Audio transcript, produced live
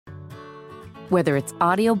Whether it's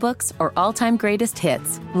audiobooks or all-time greatest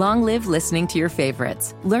hits, long live listening to your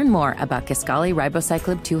favorites. Learn more about Kisqali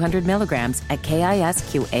Ribociclib 200 milligrams at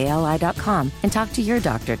KISQALI.com and talk to your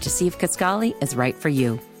doctor to see if Kisqali is right for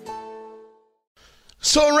you.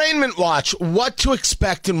 So, Arraignment Watch, what to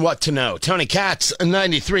expect and what to know. Tony Katz,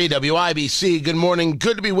 93 WIBC. Good morning.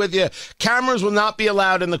 Good to be with you. Cameras will not be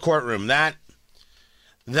allowed in the courtroom.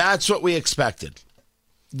 That's what we expected.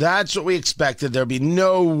 That's what we expected. There'd be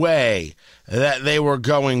no way that they were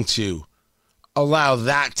going to allow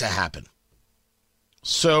that to happen.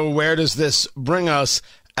 So where does this bring us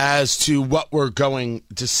as to what we're going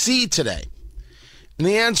to see today? And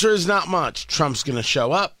the answer is not much. Trump's going to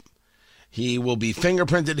show up. He will be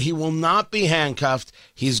fingerprinted. He will not be handcuffed.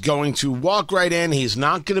 He's going to walk right in. He's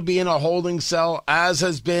not going to be in a holding cell, as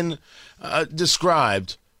has been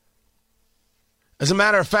described. As a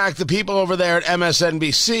matter of fact, the people over there at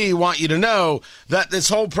MSNBC want you to know that this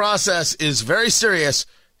whole process is very serious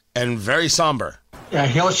and very somber. Yeah,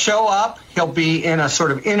 he'll show up. He'll be in a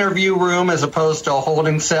sort of interview room as opposed to a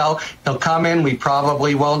holding cell. He'll come in. We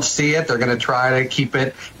probably won't see it. They're going to try to keep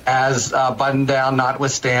it as buttoned down,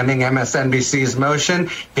 notwithstanding MSNBC's motion.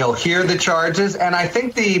 He'll hear the charges. And I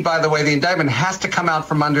think, by the way, the indictment has to come out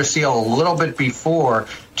from under seal a little bit before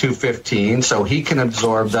 2:15, so he can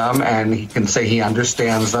absorb them and he can say he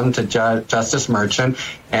understands them to Justice Merchant.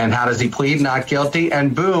 And how does he plead? Not guilty.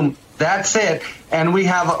 And boom. That's it. And we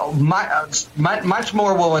have much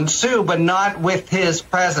more will ensue, but not with his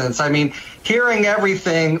presence. I mean, hearing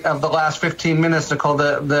everything of the last 15 minutes, Nicole,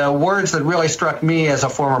 the words that really struck me as a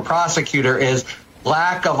former prosecutor is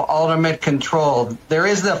lack of ultimate control. There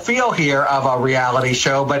is the feel here of a reality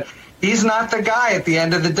show, but he's not the guy at the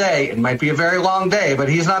end of the day. It might be a very long day, but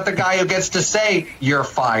he's not the guy who gets to say you're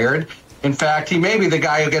fired. In fact, he may be the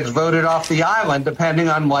guy who gets voted off the island, depending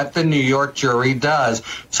on what the New York jury does.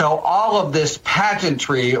 So all of this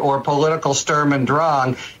pageantry or political Sturm und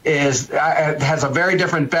Drang has a very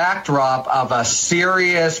different backdrop of a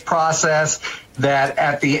serious process that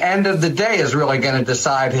at the end of the day is really going to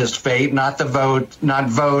decide his fate, not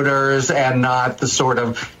voters and not the sort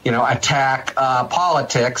of, attack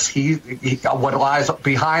politics. What lies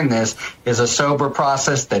behind this is a sober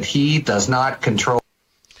process that he does not control.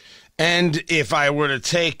 And if I were to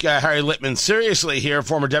take Harry Litman seriously here,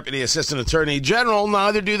 former Deputy Assistant Attorney General,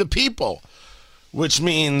 neither do the people, which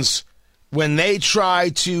means when they try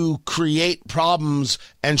to create problems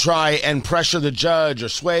and try and pressure the judge or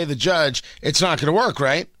sway the judge, it's not going to work,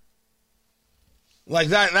 right? Like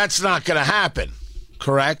that's not going to happen,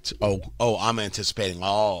 correct? Oh, I'm anticipating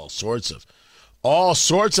all sorts of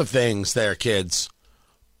things there, kids.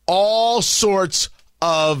 All sorts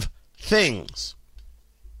of things.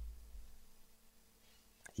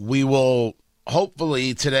 We will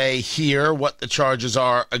hopefully today hear what the charges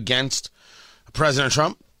are against President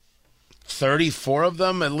Trump. 34 of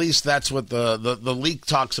them, at least that's what the leak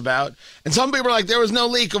talks about. And some people are like, there was no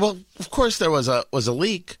leak. Well, of course there was a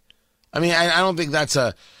leak. I mean, I don't think that's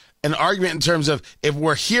an argument in terms of if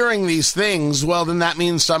we're hearing these things, well, then that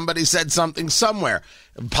means somebody said something somewhere.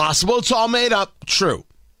 Possible it's all made up, true.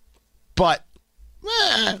 But,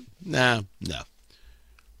 no.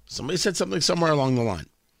 Somebody said something somewhere along the line.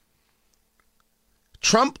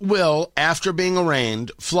 Trump will, after being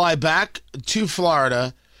arraigned, fly back to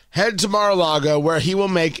Florida, head to Mar-a-Lago, where he will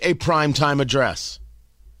make a primetime address.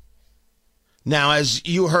 Now, as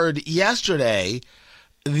you heard yesterday,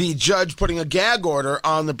 the judge putting a gag order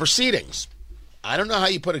on the proceedings. I don't know how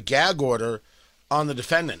you put a gag order on the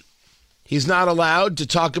defendant. He's not allowed to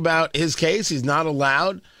talk about his case. He's not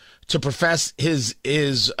allowed to profess his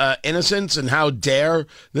innocence, and how dare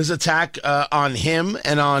this attack on him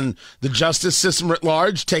and on the justice system at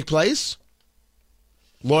large take place?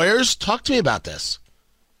 Lawyers, talk to me about this.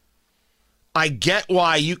 I get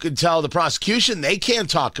why you could tell the prosecution they can't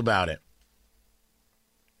talk about it.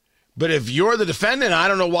 But if you're the defendant, I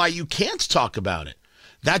don't know why you can't talk about it.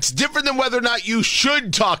 That's different than whether or not you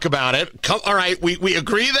should talk about it. All right, we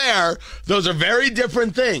agree there. Those are very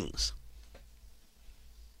different things.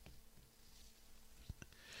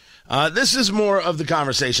 This is more of the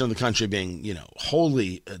conversation of the country being,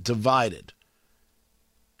 wholly divided.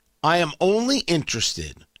 I am only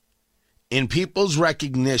interested in people's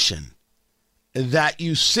recognition that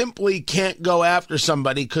you simply can't go after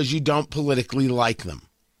somebody because you don't politically like them.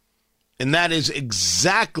 And that is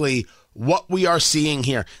exactly what we are seeing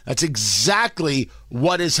here. That's exactly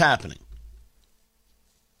what is happening.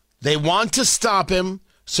 They want to stop him,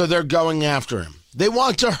 so they're going after him. They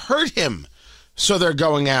want to hurt him, so they're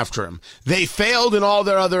going after him. They failed in all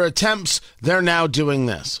their other attempts. They're now doing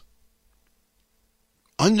this.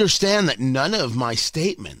 Understand that none of my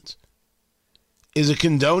statement is a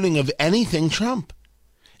condoning of anything Trump.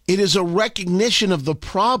 It is a recognition of the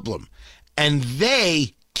problem, and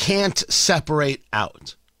they can't separate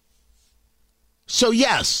out. So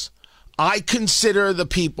yes, I consider the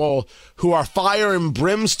people who are fire and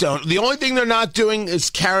brimstone. The only thing they're not doing is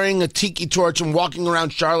carrying a tiki torch and walking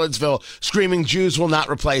around Charlottesville screaming, "Jews will not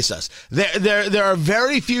replace us." There are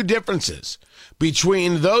very few differences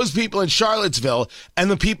between those people in Charlottesville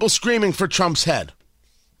and the people screaming for Trump's head.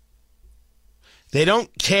 They don't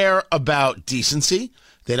care about decency.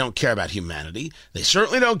 They don't care about humanity. They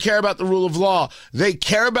certainly don't care about the rule of law. They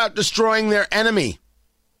care about destroying their enemy.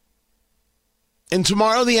 And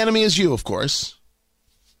tomorrow the enemy is you, of course.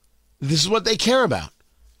 This is what they care about.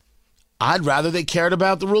 I'd rather they cared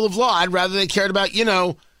about the rule of law. I'd rather they cared about,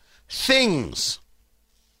 things.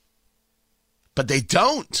 But they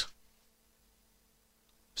don't.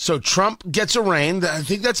 So Trump gets arraigned. I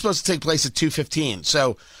think that's supposed to take place at 2:15.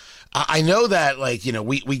 So I know that,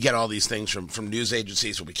 we get all these things from news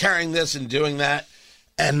agencies. We'll be carrying this and doing that.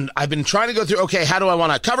 And I've been trying to go through, okay, how do I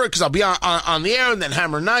want to cover it? Because I'll be on the air, and then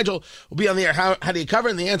Hammer and Nigel will be on the air. How do you cover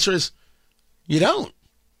it? And the answer is, you don't.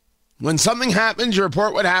 When something happens, you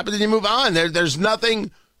report what happened, and you move on. There's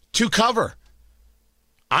nothing to cover.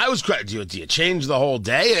 I was do you change the whole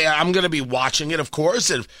day? I'm going to be watching it, of course.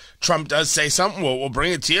 If Trump does say something, we'll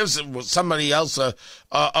bring it to you. If somebody else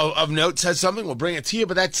of note says something, we'll bring it to you.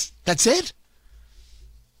 But that's it.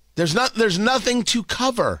 There's nothing to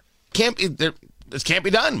cover. This can't be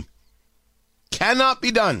done. Cannot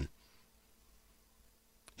be done.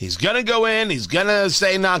 He's going to go in. He's going to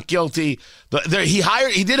say not guilty.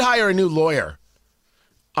 He did hire a new lawyer.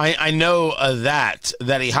 I know that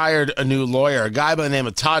he hired a new lawyer, a guy by the name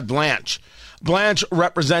of Todd Blanche. Blanche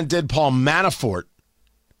represented Paul Manafort,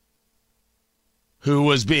 who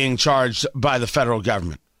was being charged by the federal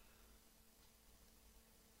government.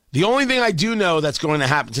 The only thing I do know that's going to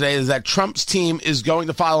happen today is that Trump's team is going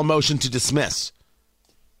to file a motion to dismiss.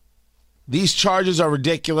 These charges are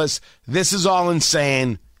ridiculous. This is all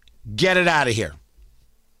insane. Get it out of here.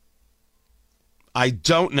 I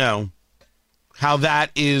don't know how that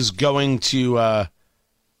is going to, I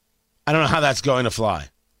don't know how that's going to fly.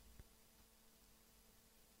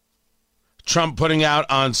 Trump putting out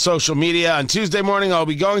on social media on Tuesday morning, I'll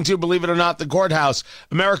be going to, believe it or not, the courthouse.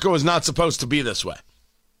 America was not supposed to be this way.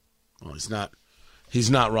 Well, he's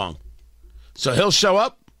not wrong. So he'll show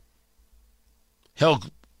up. He'll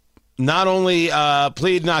not only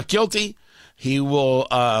plead not guilty, he will,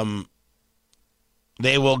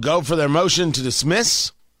 they will go for their motion to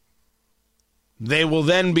dismiss. They will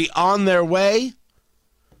then be on their way,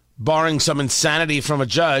 barring some insanity from a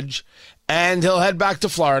judge, and he'll head back to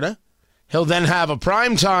Florida. He'll then have a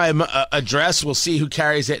primetime address. We'll see who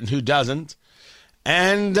carries it and who doesn't.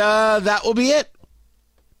 And that will be it.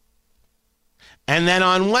 And then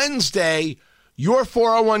on Wednesday, your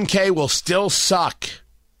 401k will still suck.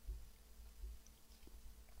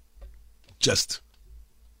 Just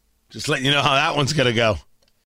letting you know how that one's going to go.